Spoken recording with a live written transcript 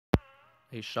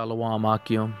Hey Shalom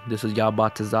Akim, this is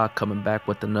Yabatazak coming back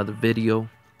with another video.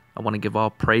 I want to give all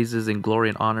praises and glory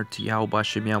and honor to Yahweh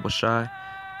Shem Yahushai.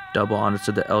 Double honor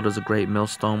to the elders of Great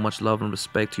Millstone. Much love and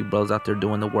respect to you brothers out there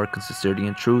doing the work in sincerity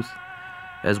and truth.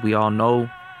 As we all know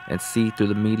and see through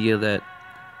the media that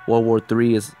World War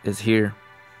III is here.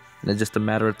 And it's just a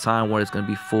matter of time where it's going to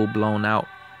be full blown out.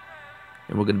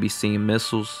 And we're going to be seeing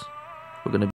missiles.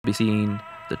 We're going to be seeing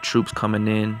the troops coming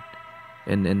in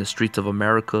the streets of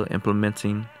America,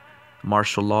 implementing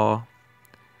martial law.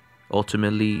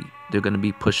 Ultimately, they're going to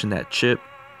be pushing that chip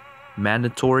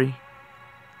mandatory,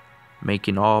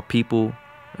 making all people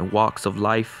in walks of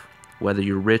life, whether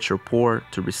you're rich or poor,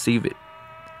 to receive it.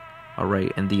 All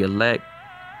right, and the elect,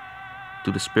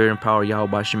 through the spirit and power of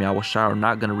Yahweh Shem Yahushai, are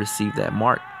not going to receive that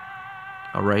mark.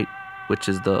 All right, which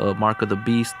is the mark of the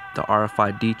beast, the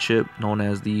RFID chip, known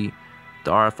as the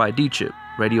RFID chip,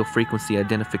 radio frequency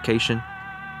identification,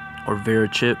 or Vera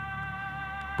chip,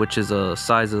 which is a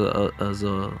size of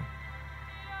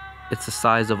it's the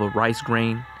size of a rice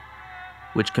grain,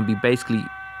 which can be basically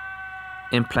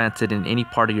implanted in any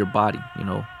part of your body, you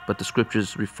know. But the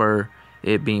scriptures refer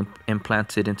it being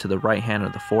implanted into the right hand or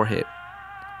the forehead.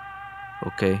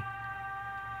 Okay,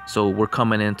 so we're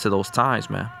coming into those times,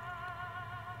 man.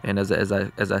 And as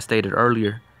I stated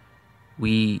earlier,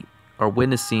 we are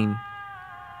witnessing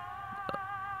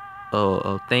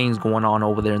things going on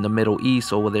over there in the Middle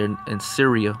East, over there in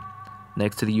Syria,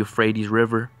 next to the Euphrates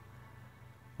River.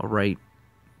 All right,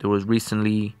 there was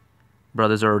recently,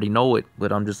 brothers already know it,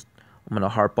 but I'm gonna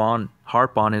harp on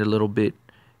it a little bit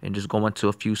and just go into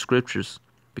a few scriptures,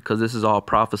 because this is all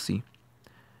prophecy.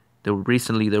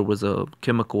 Recently there was a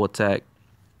chemical attack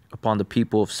upon the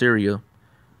people of Syria,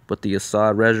 but the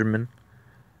Assad regime,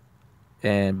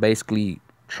 and basically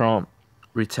Trump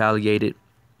retaliated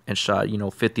and shot,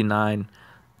 59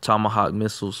 Tomahawk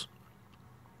missiles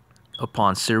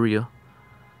upon Syria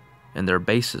and their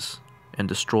bases, and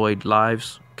destroyed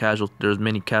lives. There's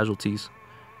many casualties,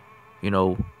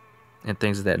 and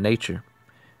things of that nature.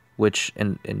 Which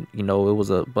and it was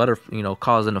a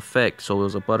cause and effect. So it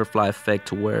was a butterfly effect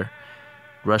to where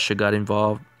Russia got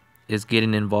involved, is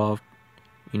getting involved.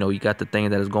 You got the thing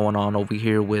that is going on over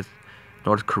here with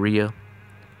North Korea,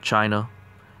 China,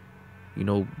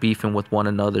 beefing with one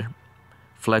another,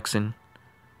 flexing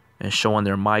and showing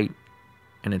their might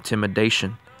and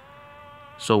intimidation.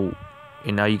 So,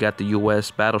 and now you got the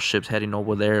U.S. battleships heading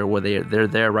over there, where they're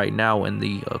there right now in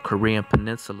the Korean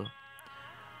Peninsula,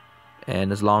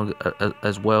 and as well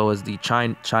as the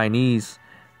Chinese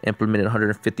implemented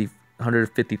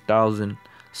 150,000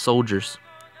 soldiers,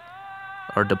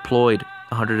 or deployed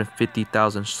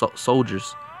 150,000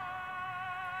 soldiers.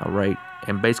 All right,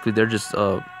 and basically they're just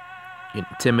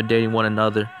intimidating one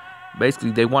another.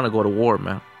 Basically, they want to go to war,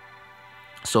 man.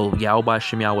 So Yahweh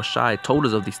Shem Yahushai told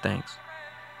us of these things,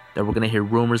 that we're going to hear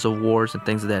rumors of wars and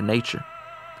things of that nature.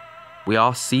 We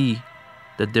all see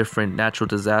the different natural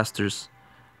disasters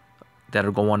that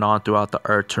are going on throughout the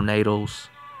earth, tornadoes,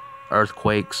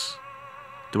 earthquakes,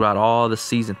 throughout all the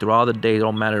season, through all the days. It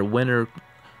don't matter, winter,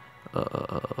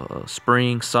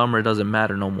 spring, summer, it doesn't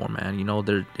matter no more, man.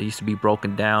 They used to be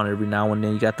broken down every now and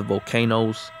then. You got the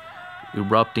volcanoes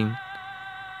erupting.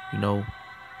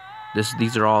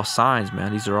 These are all signs,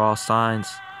 man. These are all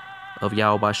signs of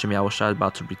Yahweh Shem Yahushai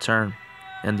about to return,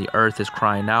 and the earth is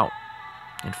crying out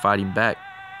and fighting back.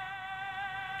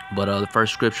 But the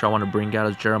first scripture I want to bring out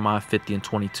is Jeremiah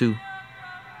 50:22.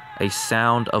 A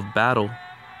sound of battle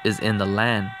is in the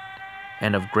land,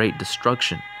 and of great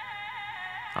destruction.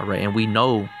 All right, and we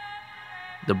know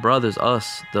the brothers,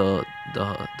 the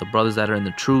brothers that are in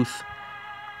the truth,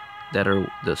 that are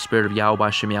the spirit of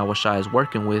Yahweh Shem Yahushai is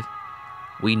working with,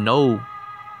 we know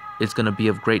it's going to be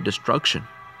of great destruction.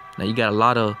 Now you got a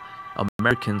lot of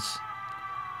Americans,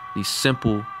 these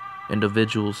simple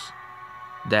individuals,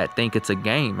 that think it's a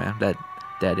game, man.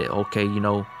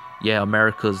 Yeah,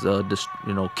 America's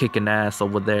kicking ass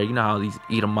over there. You know how these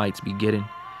Edomites be getting,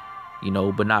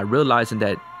 but not realizing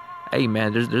that, hey,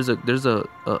 man, there's a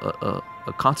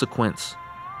consequence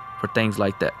for things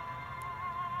like that.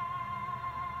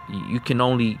 You can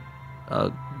only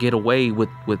get away with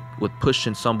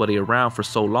pushing somebody around for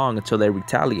so long until they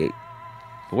retaliate.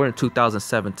 We're in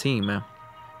 2017, man,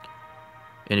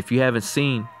 and if you haven't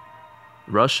seen,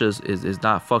 Russia is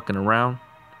not fucking around.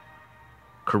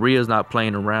 Korea's not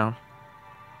playing around.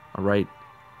 All right,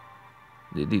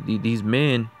 these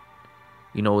men,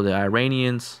 the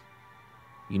Iranians,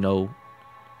 and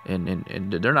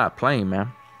they're not playing,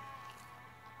 man.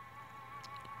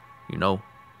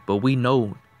 But we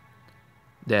know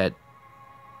that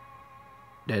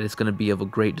it's going to be of a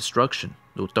great destruction.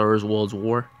 The Third World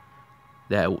War,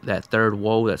 that third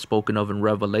woe that's spoken of in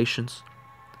Revelations.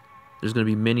 There's going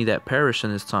to be many that perish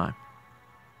in this time.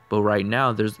 But right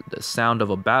now, there's the sound of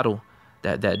a battle.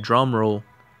 That drum roll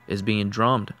is being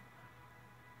drummed.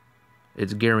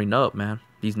 It's gearing up, man.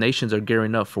 These nations are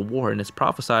gearing up for war, and it's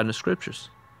prophesied in the scriptures.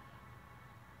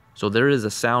 So there is a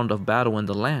sound of battle in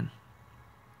the land.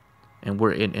 And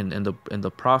we're in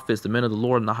the prophets, the men of the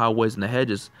Lord, and the highways and the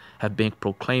hedges have been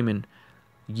proclaiming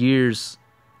years,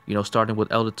 starting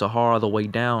with Elder Tahar all the way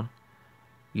down,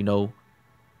 30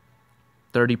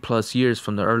 plus years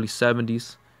from the early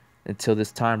 70s until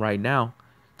this time right now,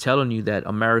 telling you that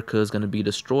America is going to be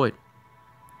destroyed.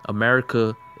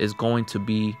 America is going to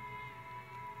be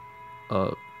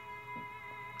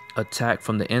attacked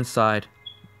from the inside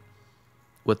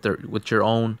with your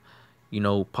own,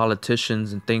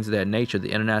 politicians and things of that nature,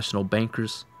 the international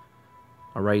bankers,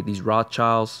 all right, these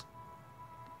Rothschilds,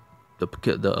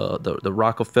 the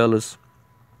Rockefellers,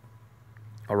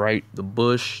 all right, the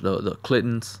Bush, the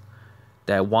Clintons,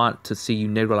 that want to see you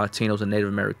Negro Latinos and Native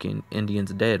American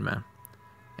Indians dead, man.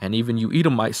 And even you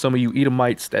Edomites, some of you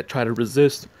Edomites that try to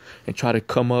resist and try to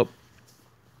come up,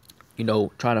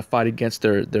 trying to fight against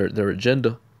their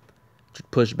agenda, to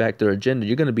push back their agenda,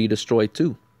 you're going to be destroyed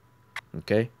too.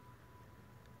 Okay?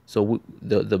 So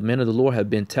the men of the Lord have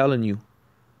been telling you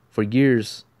for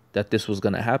years that this was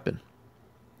going to happen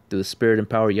through the spirit and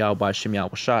power of Yahweh Shem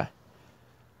Yahweh Shai.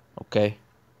 Okay?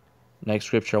 Next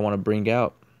scripture I want to bring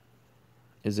out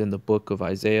is in the book of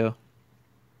Isaiah,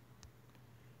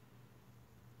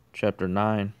 chapter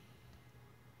 9,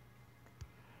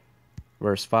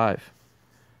 verse 5.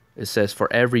 It says,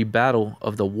 "For every battle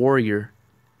of the warrior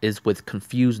is with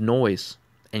confused noise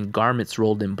and garments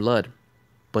rolled in blood,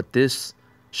 but this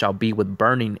shall be with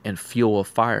burning and fuel of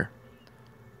fire."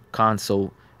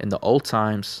 So in the old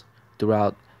times,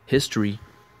 throughout history,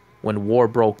 when war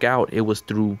broke out, it was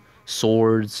through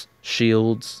swords,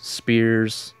 shields,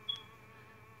 spears,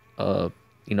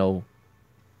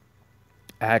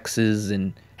 axes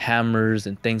and hammers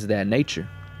and things of that nature,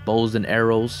 bows and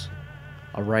arrows,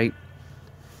 all right,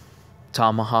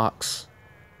 tomahawks.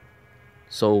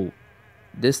 So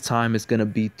this time it's gonna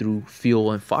be through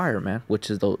fuel and fire, man, which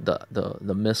is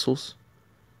the missiles,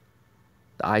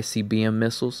 the ICBM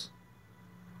missiles,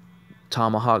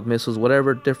 tomahawk missiles,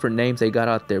 whatever different names they got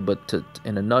out there, but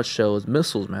in a nutshell, is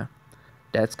missiles, man.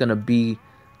 That's gonna be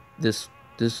this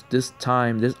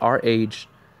time, our age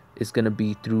is gonna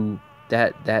be through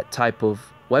that type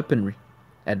of weaponry,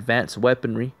 advanced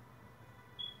weaponry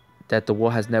that the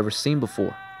world has never seen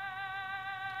before.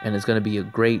 And it's going to be a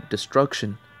great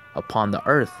destruction upon the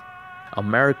earth.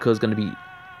 America is going to be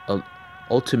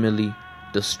ultimately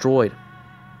destroyed.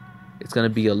 It's going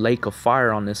to be a lake of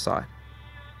fire on this side.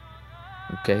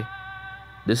 Okay?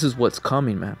 This is what's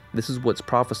coming, man. This is what's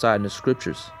prophesied in the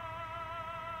scriptures.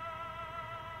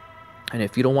 And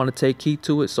if you don't want to take heed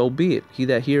to it, so be it. He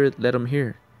that heareth, let him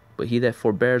hear. But he that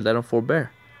forbeareth, let him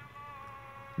forbear.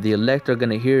 The elect are going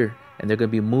to hear, and they're going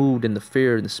to be moved in the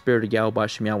fear and the spirit of Yahweh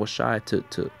Shem Yahweh Shai to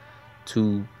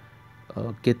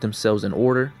get themselves in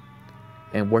order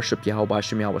and worship Yahweh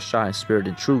Shem Yahweh Shai in spirit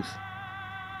and truth,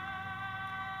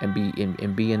 and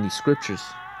be in these scriptures.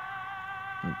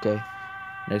 Okay,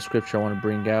 next scripture I want to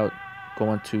bring out,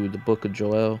 going to the book of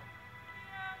Joel,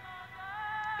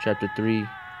 chapter 3,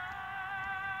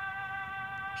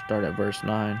 start at verse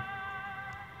 9.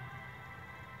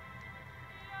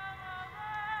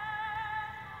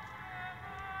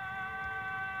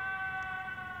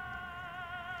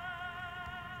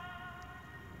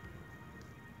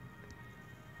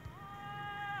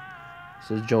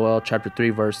 This is Joel chapter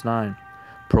 3 verse 9.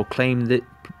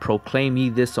 Proclaim ye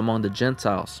this among the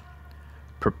Gentiles.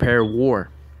 Prepare war.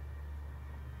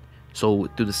 So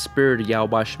through the spirit of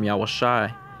Yahweh Shem Yahweh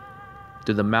Shai,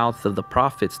 through the mouth of the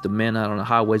prophets, the men out on the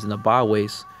highways and the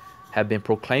byways have been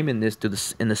proclaiming this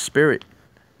in the spirit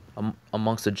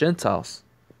amongst the Gentiles,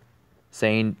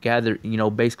 saying, gather,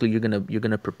 basically you're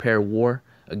gonna prepare war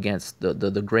against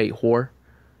the great whore,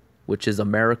 which is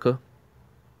America.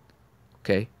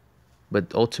 Okay.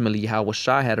 But ultimately, Yahweh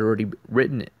Shai had already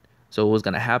written it. So it was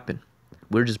going to happen.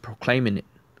 We're just proclaiming it.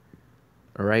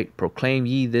 All right? Proclaim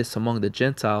ye this among the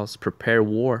Gentiles. Prepare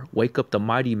war. Wake up the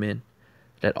mighty men.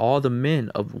 Let all the men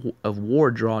of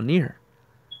war draw near.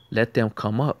 Let them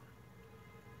come up.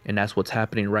 And that's what's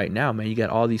happening right now, man. You got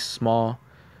all these small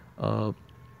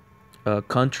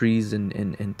countries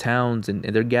and towns, and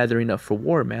they're gathering up for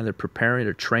war, man. They're preparing.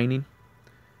 They're training.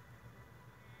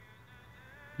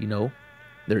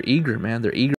 They're eager, man.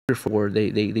 They're eager for war.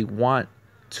 They want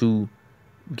to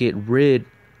get rid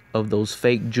of those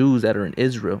fake Jews that are in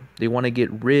Israel. They want to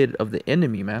get rid of the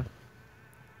enemy, man.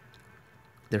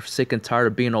 They're sick and tired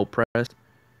of being oppressed.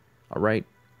 All right.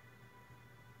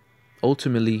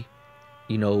 Ultimately,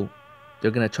 you know,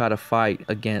 they're going to try to fight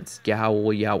against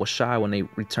Yahweh Yahushai when they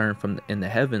return from in the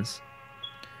heavens.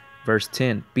 Verse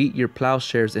 10, beat your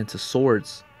plowshares into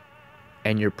swords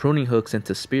and your pruning hooks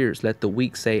into spears. Let the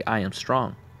weak say, I am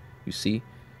strong. You see?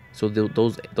 So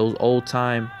those old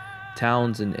time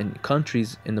towns and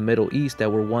countries in the Middle East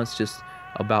that were once just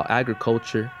about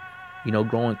agriculture, you know,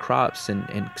 growing crops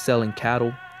and selling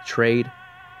cattle, trade,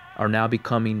 are now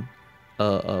becoming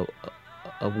a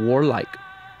warlike,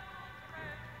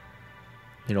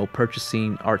 you know,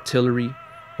 purchasing artillery,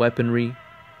 weaponry,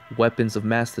 weapons of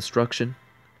mass destruction.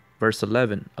 Verse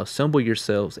 11, assemble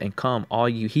yourselves and come, all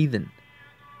you heathen,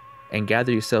 and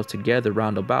gather yourselves together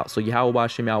round about. So Yahweh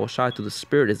Shem Yahushai through the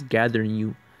Spirit is gathering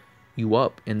you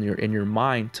up in your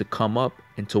mind to come up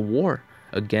into war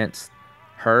against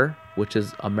her, which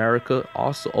is America,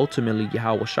 also ultimately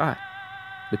Yahushai,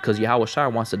 because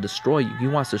Yahushai wants to destroy you. He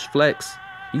wants to flex.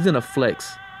 He's gonna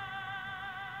flex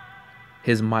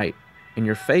his might in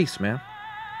your face, man.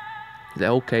 He's like,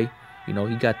 okay, you know,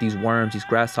 he got these worms, these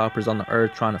grasshoppers on the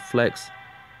earth trying to flex.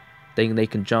 Thinking they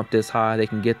can jump this high, they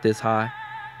can get this high,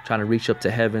 trying to reach up to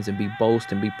heavens and be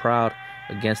boast and be proud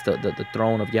against the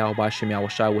throne of Yahweh Shem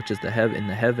Yahushai, which is in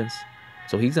the heavens.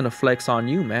 So he's gonna flex on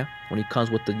you, man, when he comes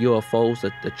with the UFOs,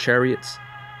 the chariots,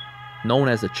 known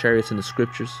as the chariots in the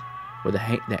scriptures, where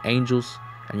the angels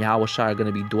and Yahushai are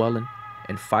gonna be dwelling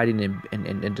and fighting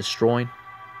and destroying.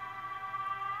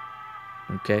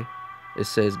 Okay, it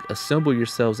says, assemble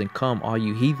yourselves and come, all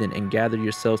you heathen, and gather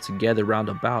yourselves together round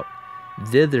about.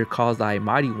 Thither cause thy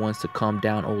mighty ones to come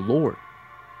down, O Lord.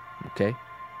 Okay,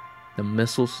 the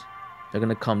missiles, they're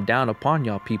gonna come down upon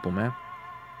y'all people, man.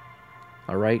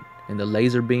 All right, and the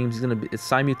laser beams, it's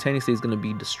simultaneously is gonna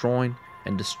be destroying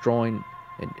and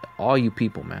all you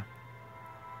people, man.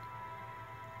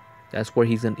 That's where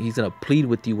he's gonna plead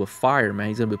with you with fire, man.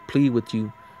 He's gonna plead with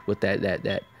you with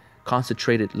that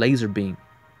concentrated laser beam.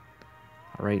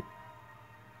 All right.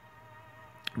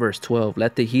 Verse 12,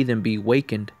 let the heathen be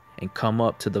wakened and come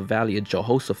up to the valley of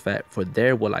Jehoshaphat, for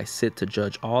there will I sit to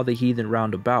judge all the heathen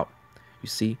round about. You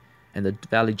see, and the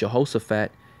valley of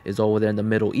Jehoshaphat is over there in the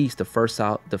Middle East, the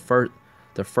Fertile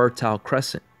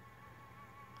Crescent.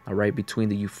 All right, between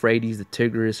the Euphrates, the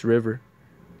Tigris River,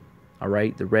 all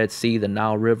right, the Red Sea, the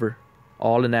Nile River,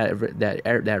 all in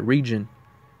that region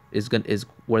is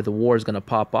where the war is gonna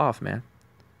pop off, man.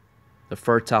 The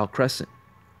Fertile Crescent,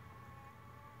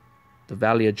 the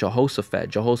valley of Jehoshaphat.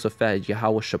 Jehoshaphat,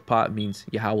 Yahweh Shaphat, means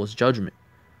Yahweh's judgment.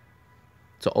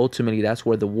 So ultimately, that's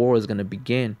where the war is gonna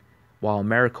begin, while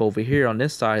America over here on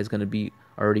this side is gonna be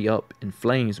already up in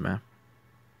flames, man.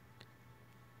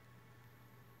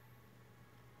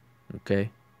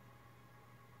 Okay.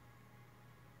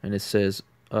 And it says,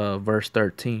 verse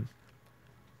 13,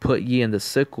 put ye in the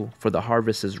sickle, for the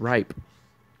harvest is ripe.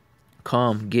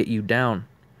 Come, get you down,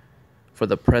 for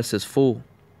the press is full.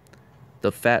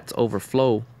 The fats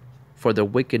overflow, for the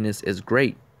wickedness is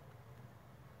great.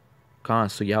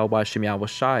 So Yahweh Shem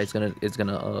Yahushai is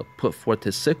gonna put forth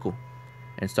his sickle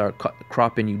and start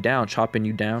cropping you down, chopping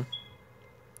you down.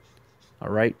 All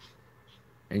right,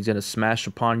 and he's gonna smash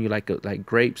upon you like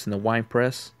grapes in the wine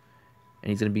press, and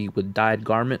he's gonna be with dyed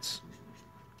garments.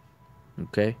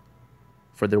 Okay,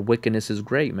 for their wickedness is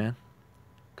great, man,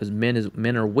 because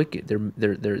men are wicked.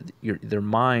 Their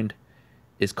mind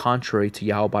is contrary to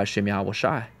Yahweh Shem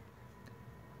Yahushai.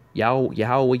 Yahweh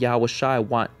Yahushai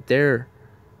want their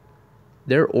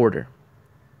order,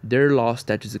 their law,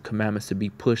 statutes, and commandments to be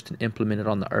pushed and implemented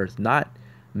on the earth, not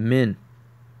men.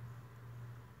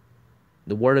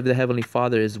 The word of the Heavenly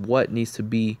Father is what needs to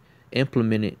be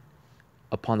implemented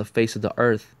upon the face of the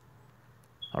earth.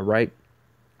 All right,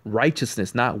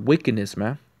 righteousness, not wickedness,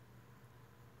 man.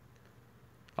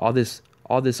 All this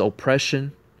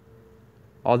oppression,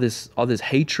 all this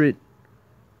hatred,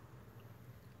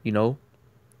 you know,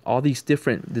 all these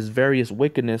this various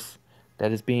wickedness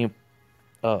that is being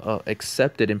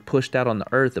accepted and pushed out on the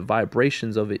earth, the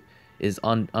vibrations of it is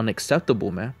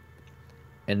unacceptable, man.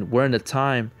 And we're in a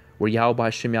time where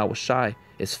Yahweh Shem Yahushai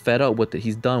is fed up with it.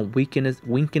 He's done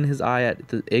winking his eye at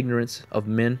the ignorance of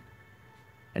men,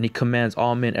 and he commands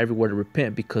all men everywhere to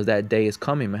repent, because that day is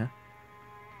coming, man.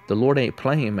 The Lord ain't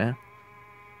playing, man.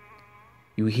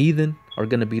 You heathen are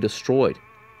going to be destroyed.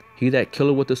 He that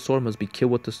killeth with the sword must be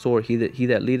killed with the sword. He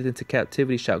that leadeth into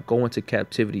captivity shall go into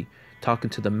captivity.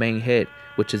 Talking to the main head,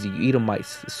 which is the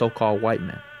Edomites, the so-called white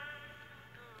man.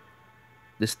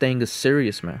 This thing is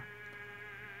serious, man.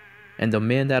 And the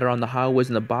men that are on the highways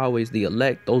and the byways, the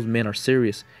elect, those men are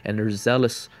serious, and they're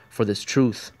zealous for this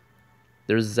truth.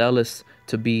 They're zealous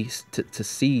to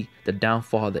see the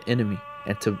downfall of the enemy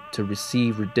and to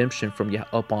receive redemption from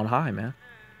up on high, man.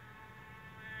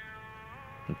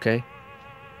 Okay?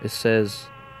 It says,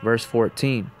 verse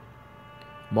 14,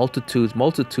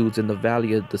 multitudes in the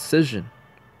valley of decision,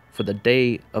 for the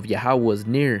day of Yahweh is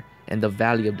near in the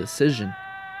valley of decision.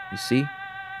 You see?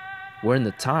 We're in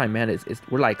the time, man.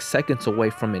 We're like seconds away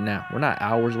from it now. We're not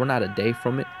hours. We're not a day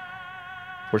from it.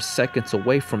 We're seconds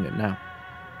away from it now.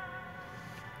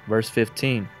 Verse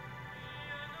 15.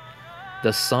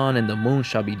 The sun and the moon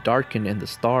shall be darkened, and the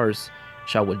stars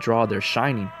shall withdraw their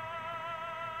shining.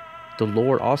 The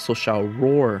Lord also shall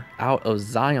roar out of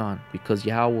Zion, because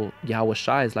Yahweh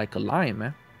Shai is like a lion,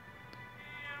 man.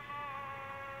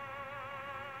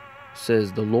 It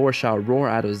says, the Lord shall roar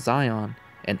out of Zion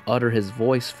and utter his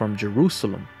voice from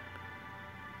Jerusalem,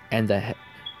 and the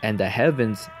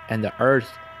heavens and the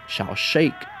earth shall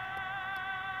shake.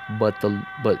 But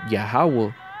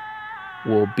Yahweh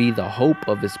will be the hope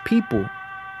of his people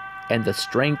and the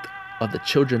strength of the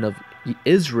children of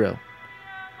Israel.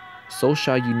 So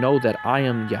shall you know that I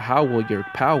am Yahweh your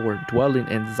power, dwelling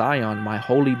in Zion, my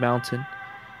holy mountain.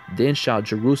 Then shall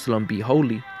Jerusalem be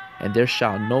holy, and there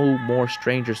shall no more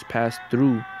strangers pass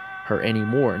through her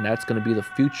anymore. And that's going to be the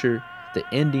future, the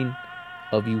ending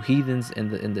of you heathens and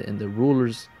the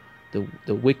rulers,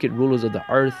 the wicked rulers of the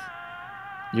earth.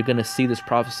 You're going to see this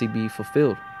prophecy be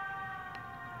fulfilled.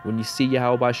 When you see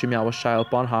Yahweh B'Shem Yahweh Shai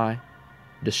up on high,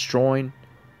 destroying,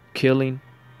 killing,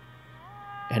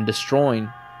 and destroying,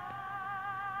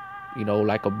 you know,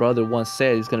 like a brother once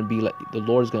said, it's going to be like the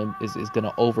Lord is going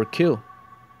to overkill.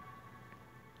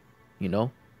 You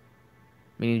know,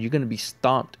 meaning you're going to be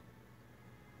stomped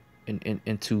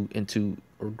into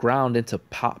or ground into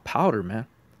powder, man.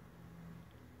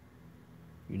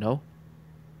 You know,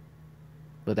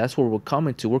 but that's where we're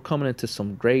coming to. We're coming into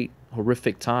some great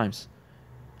horrific times.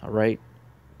 All right.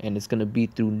 And it's going to be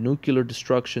through nuclear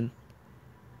destruction.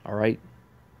 All right.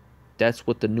 That's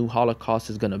what the new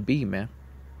Holocaust is going to be, man.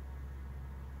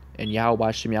 And Yahweh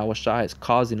B'Shem Yahweh Shai is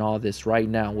causing all this right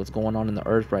now. What's going on in the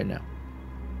earth right now.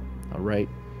 All right.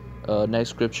 Next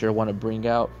scripture I want to bring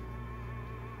out.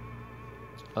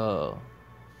 Let's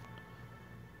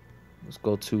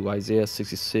go to Isaiah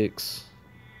 66.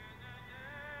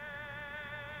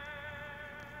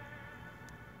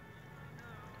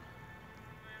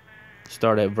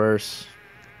 Start at verse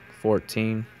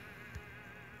 14.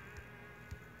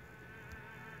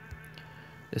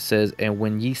 It says, and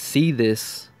when ye see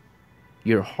this,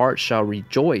 your heart shall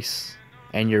rejoice,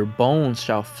 and your bones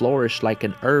shall flourish like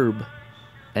an herb,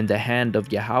 and the hand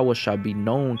of Yahweh shall be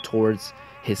known towards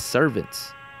his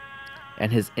servants,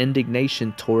 and his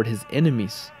indignation toward his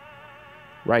enemies.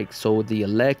 Right, so the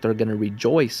elect are going to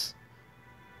rejoice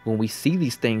when we see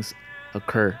these things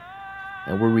occur.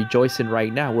 And we're rejoicing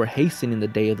right now. We're hastening the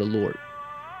day of the Lord.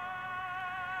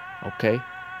 Okay?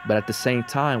 But at the same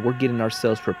time, we're getting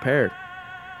ourselves prepared.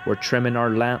 We're trimming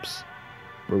our lamps.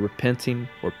 We're repenting.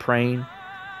 We're praying.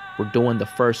 We're doing the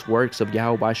first works of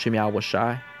Yahweh B'Shem Yahweh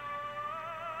Shai.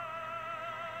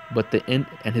 But and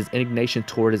his indignation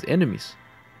toward his enemies.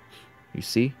 You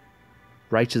see?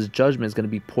 Righteous judgment is going to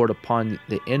be poured upon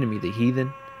the enemy, the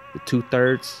heathen, the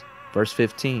 2/3. Verse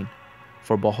 15.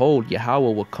 For behold,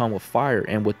 Yahweh will come with fire,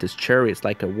 and with his chariots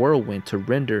like a whirlwind, to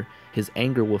render his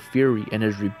anger with fury, and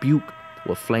his rebuke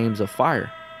with flames of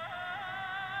fire.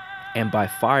 And by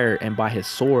fire and by his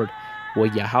sword will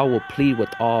Yahweh plead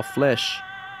with all flesh,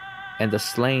 and the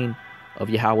slain of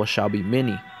Yahweh shall be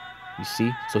many. You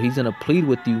see? So he's going to plead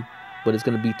with you, but it's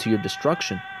going to be to your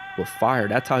destruction with fire.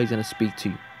 That's how he's going to speak to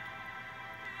you.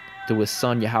 Through his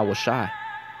son Yahweh Shai.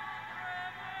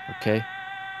 Okay?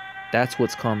 That's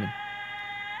what's coming.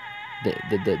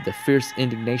 The fierce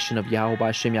indignation of Yahweh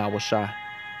B'Shem Yahweh Shai.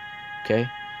 Okay?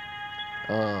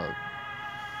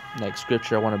 Next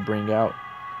scripture I want to bring out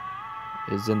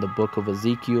is in the book of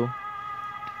Ezekiel.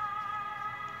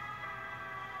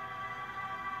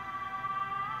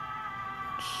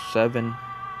 (7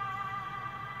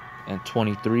 and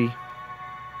 23).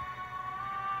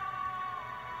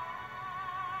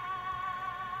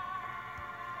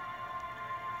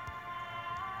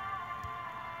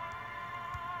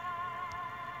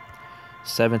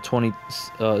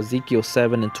 Ezekiel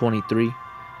 7 and 23.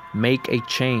 Make a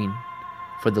chain,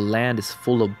 for the land is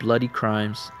full of bloody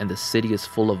crimes, and the city is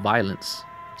full of violence.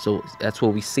 So that's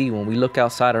what we see when we look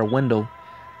outside our window.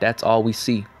 That's all we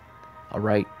see. All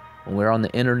right. When we're on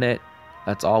the internet,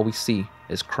 that's all we see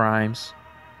is crimes.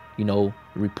 You know,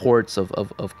 reports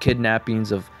of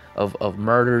kidnappings, of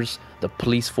murders. The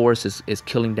police force is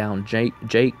killing down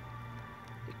Jake.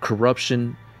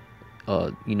 Corruption,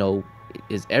 you know,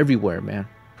 is everywhere, man.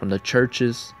 from the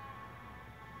churches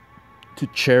to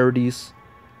charities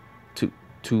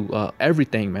to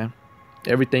everything, man.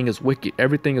 Everything is wicked.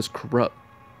 Everything is corrupt.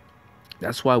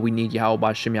 That's why we need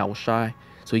Yahweh Shem Yahushai,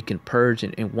 so he can purge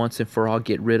and once and for all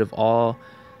get rid of all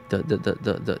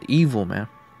the evil, man.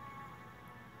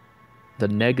 The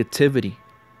negativity.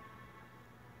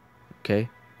 Okay.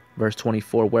 Verse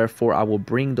 24, wherefore I will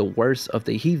bring the worst of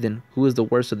the heathen. Who is the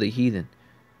worst of the heathen?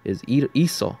 Is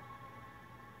Esau.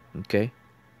 Okay.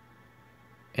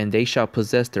 And they shall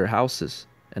possess their houses,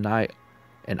 and I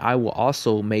will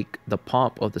also make the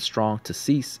pomp of the strong to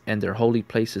cease, and their holy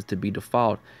places to be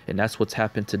defiled. And that's what's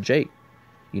happened to Jake,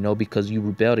 you know, because you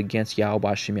rebelled against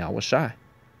Yahweh Shem Yahushai.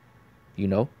 You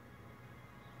know.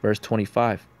 Verse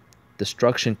 25,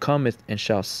 destruction cometh,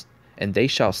 and they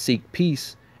shall seek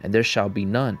peace, and there shall be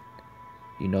none.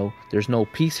 You know, there's no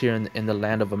peace here in the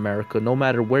land of America. No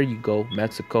matter where you go,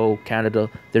 Mexico, Canada,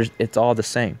 it's all the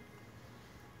same.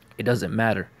 It doesn't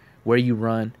matter where you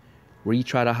run, where you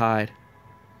try to hide.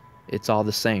 It's all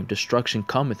the same. Destruction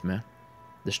cometh, man.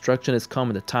 Destruction is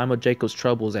coming. The time of Jacob's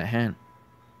trouble is at hand.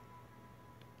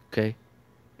 Okay?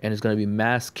 And it's going to be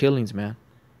mass killings, man.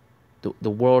 The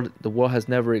world has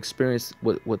never experienced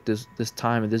what this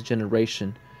time and this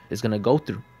generation is going to go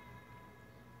through.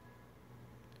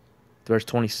 Verse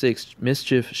 26,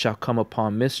 mischief shall come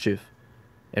upon mischief,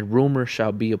 and rumor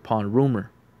shall be upon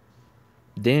rumor.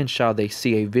 Then shall they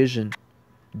see a vision.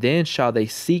 Then shall they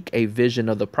seek a vision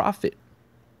of the prophet.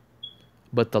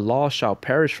 But the law shall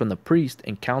perish from the priest,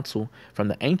 and counsel from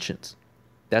the ancients.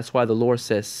 That's why the Lord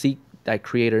says, seek thy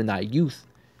creator in thy youth.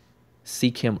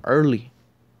 Seek him early,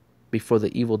 before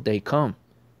the evil day come.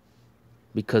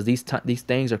 Because these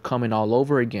things are coming all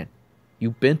over again.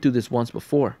 You've been through this once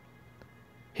before.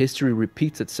 History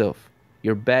repeats itself.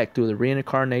 You're back through the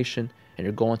reincarnation, and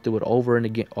you're going through it over and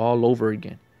again, all over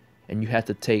again. And you have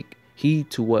to take heed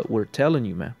to what we're telling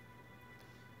you, man.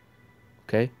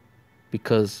 Okay?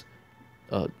 Because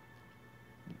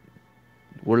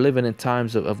we're living in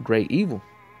times of great evil.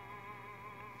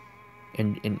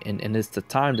 And it's the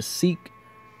time to seek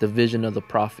the vision of the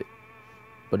prophet.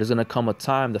 But there's going to come a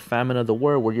time, the famine of the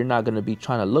word, where you're not going to be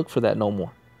trying to look for that no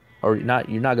more. Or you're not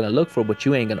going to look for it, but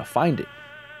you ain't going to find it.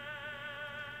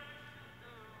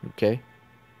 Okay?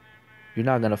 You're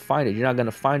not going to find it. You're not going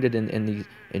to find it in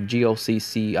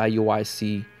GOCC,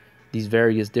 IUIC, these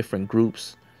various different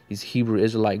groups, these Hebrew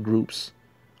Israelite groups.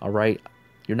 All right?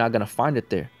 You're not going to find it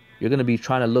there. You're going to be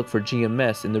trying to look for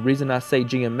GMS. And the reason I say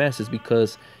GMS is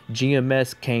because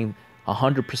GMS came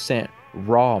 100%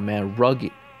 raw, man,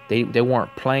 rugged. They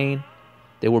weren't playing.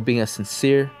 They were being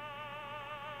sincere.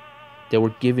 They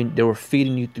were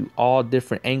feeding you through all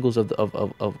different angles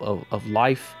of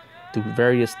life, through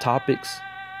various topics,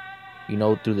 you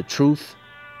know, through the truth.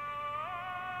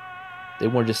 They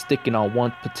weren't just sticking on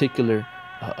one particular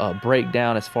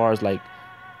breakdown as far as like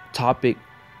topic.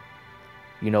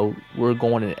 You know, we're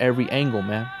going in every angle,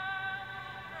 man.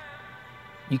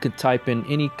 You can type in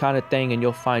any kind of thing and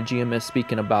you'll find GMS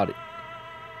speaking about it.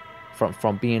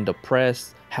 From being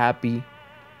depressed, happy,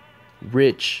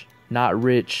 rich, not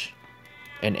rich,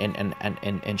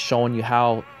 and showing you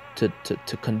how to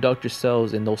conduct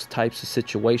yourselves in those types of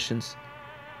situations.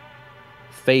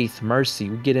 Faith, mercy,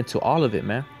 we get into all of it,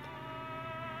 man.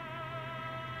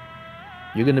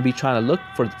 You're going to be trying to look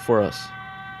for us.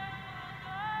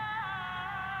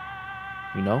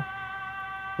 You know?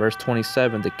 Verse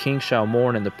 27, the king shall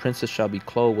mourn, and the princes shall be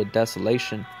clothed with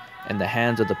desolation, and the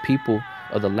hands of the people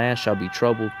of the land shall be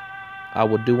troubled. I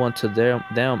will do unto them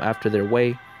after their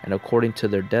way, and according to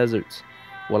their deserts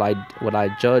will I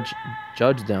judge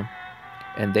them,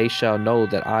 and they shall know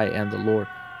that I am the Lord.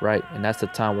 Right? And that's the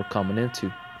time we're coming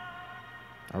into.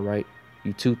 All right?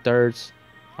 You 2/3.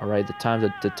 All right? The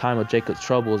time of Jacob's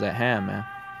trouble is at hand, man.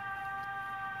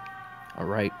 All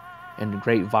right? And the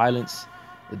great violence,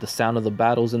 the sound of the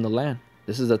battles in the land.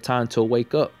 This is the time to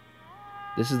wake up.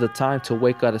 This is the time to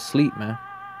wake out of sleep, man.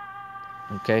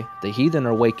 Okay? The heathen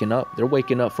are waking up. They're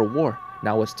waking up for war.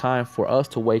 Now it's time for us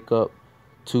to wake up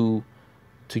to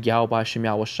Yahweh Shem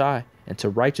Yahushai and to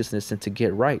righteousness and to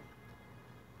get right.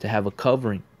 To have a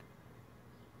covering.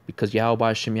 Because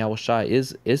Yahweh Shem Yahushai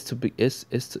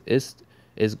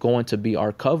is going to be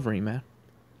our covering, man.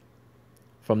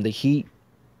 From the heat,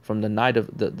 from the night of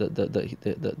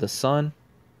the sun.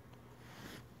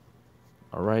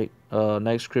 All right.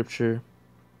 Next scripture.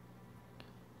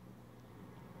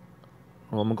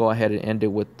 Well, I'm gonna go ahead and end it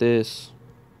with this.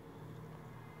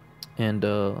 And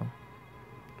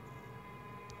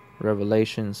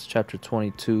Revelations chapter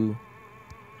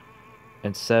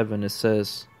 22:7, it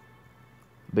says,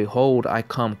 behold, I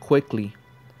come quickly.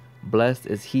 Blessed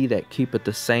is he that keepeth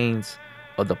the sayings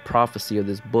of the prophecy of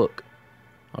this book.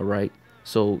 All right.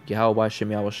 So Yahweh Shem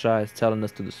Yahushai is telling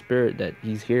us through the Spirit that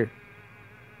He's here.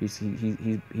 He's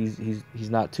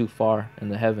not too far in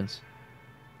the heavens.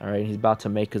 All right. He's about to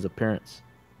make His appearance.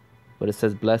 But it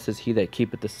says, "Blessed is he that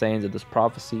keepeth the sayings of this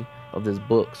prophecy of this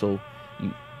book." So,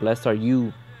 blessed are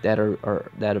you that are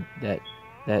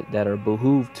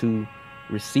behooved to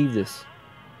receive this.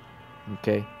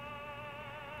 Okay.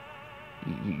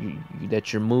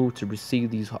 That you're moved to receive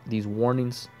these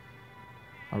warnings.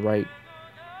 All right.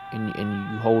 And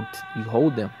you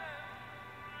hold them.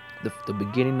 The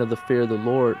beginning of the fear of the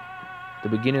Lord, the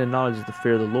beginning of knowledge is the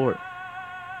fear of the Lord.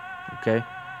 Okay.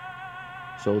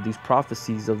 So these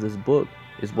prophecies of this book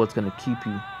is what's going to keep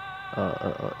you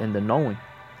in the knowing,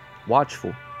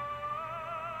 watchful.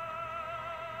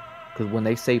 Because when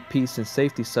they say peace and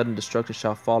safety, sudden destruction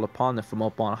shall fall upon them from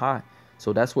up on high.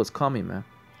 So that's what's coming, man.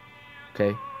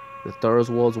 Okay, the Third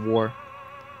World War,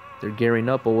 they're gearing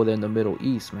up over there in the Middle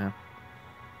East, man.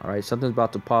 All right, something's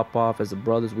about to pop off. As the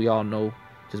brothers, we all know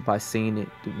just by seeing it,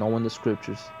 knowing the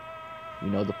scriptures,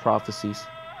 the prophecies.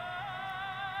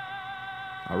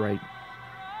 All right.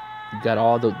 You got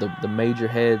all the major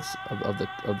heads of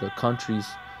the countries,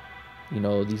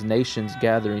 these nations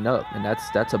gathering up, and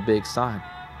that's a big sign.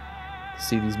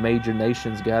 See these major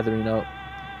nations gathering up,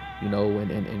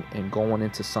 and going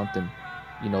into something,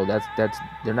 that's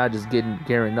they're not just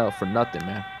gearing up for nothing,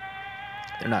 man.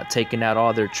 They're not taking out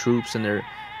all their troops and their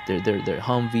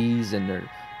Humvees and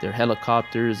their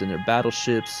helicopters and their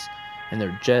battleships and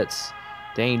their jets.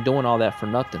 They ain't doing all that for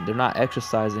nothing. They're not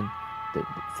exercising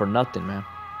for nothing, man.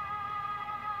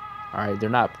 All right, they're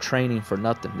not training for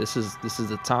nothing. This is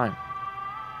the time.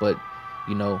 But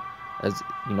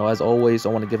as always, I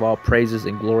want to give all praises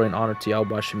and glory and honor to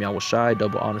Yahweh Shem Yahushai.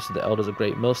 Double honors to the elders of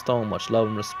Great Millstone. Much love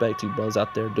and respect to you brothers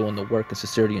out there doing the work in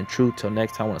sincerity and truth. Till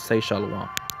next time, I want to say shalom.